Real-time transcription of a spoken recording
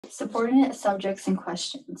Subordinate subjects and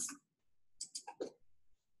questions.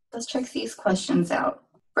 Let's check these questions out.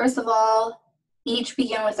 First of all, each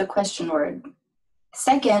begin with a question word.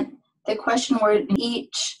 Second, the question word in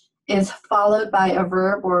each is followed by a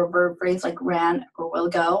verb or a verb phrase like ran or will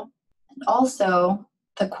go. And also,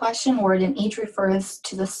 the question word in each refers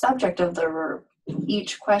to the subject of the verb.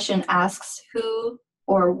 Each question asks who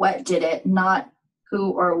or what did it, not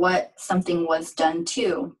who or what something was done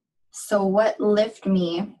to. So what lift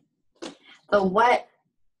me? The what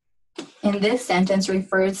in this sentence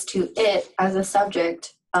refers to it as a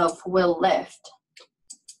subject of will lift.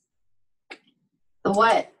 The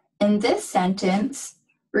what in this sentence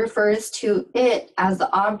refers to it as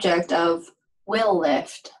the object of will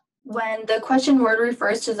lift. When the question word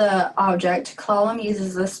refers to the object, Klallam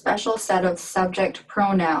uses a special set of subject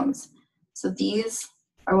pronouns. So these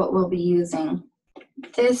are what we'll be using.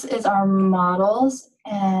 This is our models,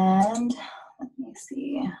 and let me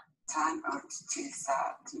see.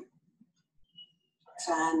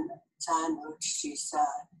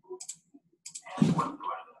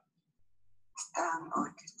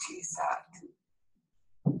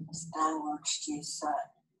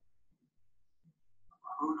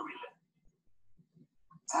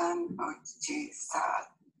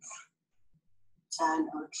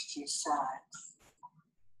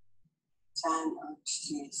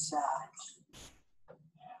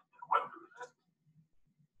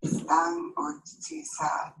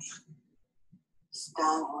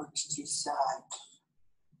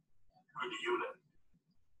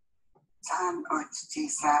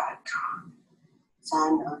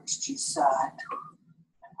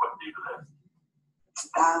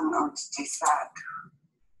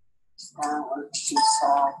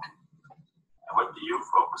 What do you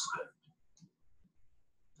folks live?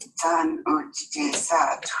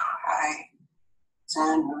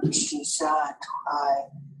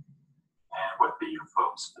 And what do you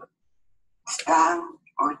folks live?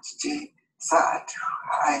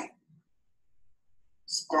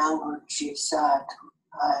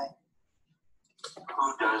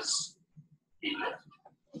 Who does he lift?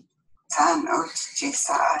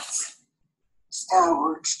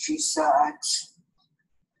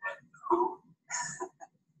 Who?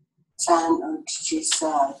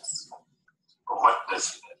 What does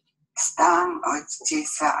he lift?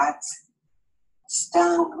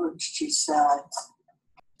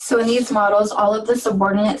 So in these models, all of the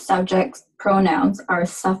subordinate subject pronouns are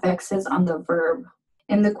suffixes on the verb.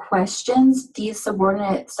 In the questions, these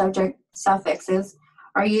subordinate subject suffixes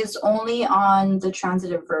are used only on the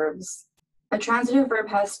transitive verbs. A transitive verb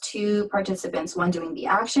has two participants, one doing the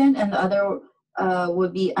action and the other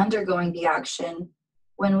would be undergoing the action.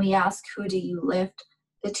 When we ask, who do you lift?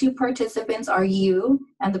 The two participants are you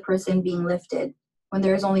and the person being lifted. When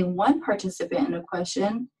there is only one participant in a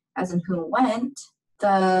question, as in who went,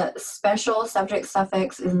 the special subject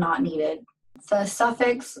suffix is not needed. The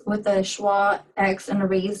suffix with a schwa, x, and a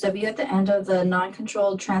raised w at the end of the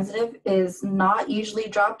non-controlled transitive is not usually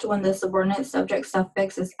dropped when the subordinate subject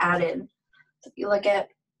suffix is added. So if you look at,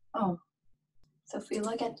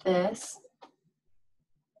 this,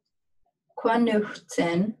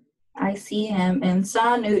 Kwanuhtin, I see him, and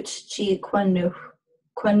Sanuch chi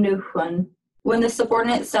kwanuhun. When the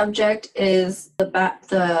subordinate subject is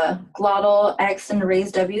the glottal x and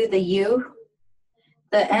raised w, the u,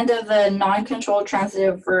 the end of the non-controlled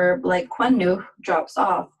transitive verb like kwanu drops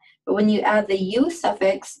off. But when you add the u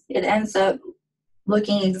suffix, it ends up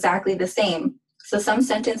looking exactly the same. So some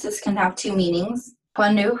sentences can have two meanings.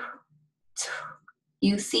 Kwanu,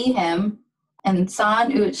 you see him, and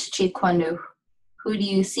san uch chi kwanu, who do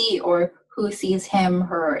you see, or who sees him,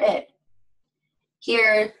 her, or it.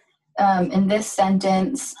 Here, in this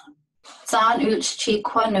sentence, san uch chi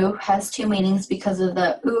kwanu has two meanings because of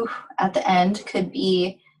the at the end could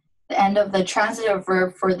be the end of the transitive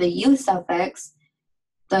verb for the u suffix.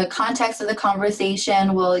 The context of the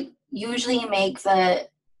conversation will usually make the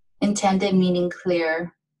intended meaning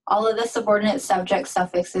clear. All of the subordinate subject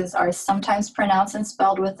suffixes are sometimes pronounced and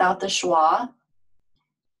spelled without the schwa.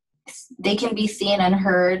 They can be seen and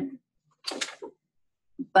heard,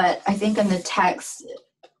 but I think in the text,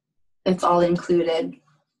 it's all included.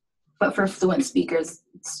 But for fluent speakers,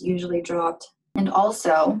 it's usually dropped. And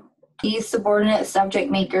also, these subordinate subject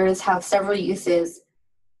makers have several uses,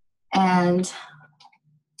 and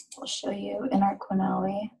I'll show you in our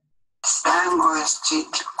Quinelli.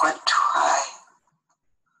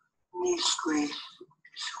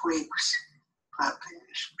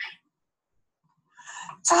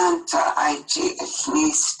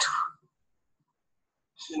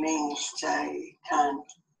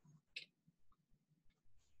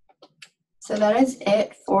 So that is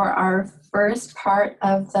it for our first part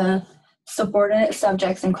of the subordinate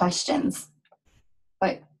subjects and questions.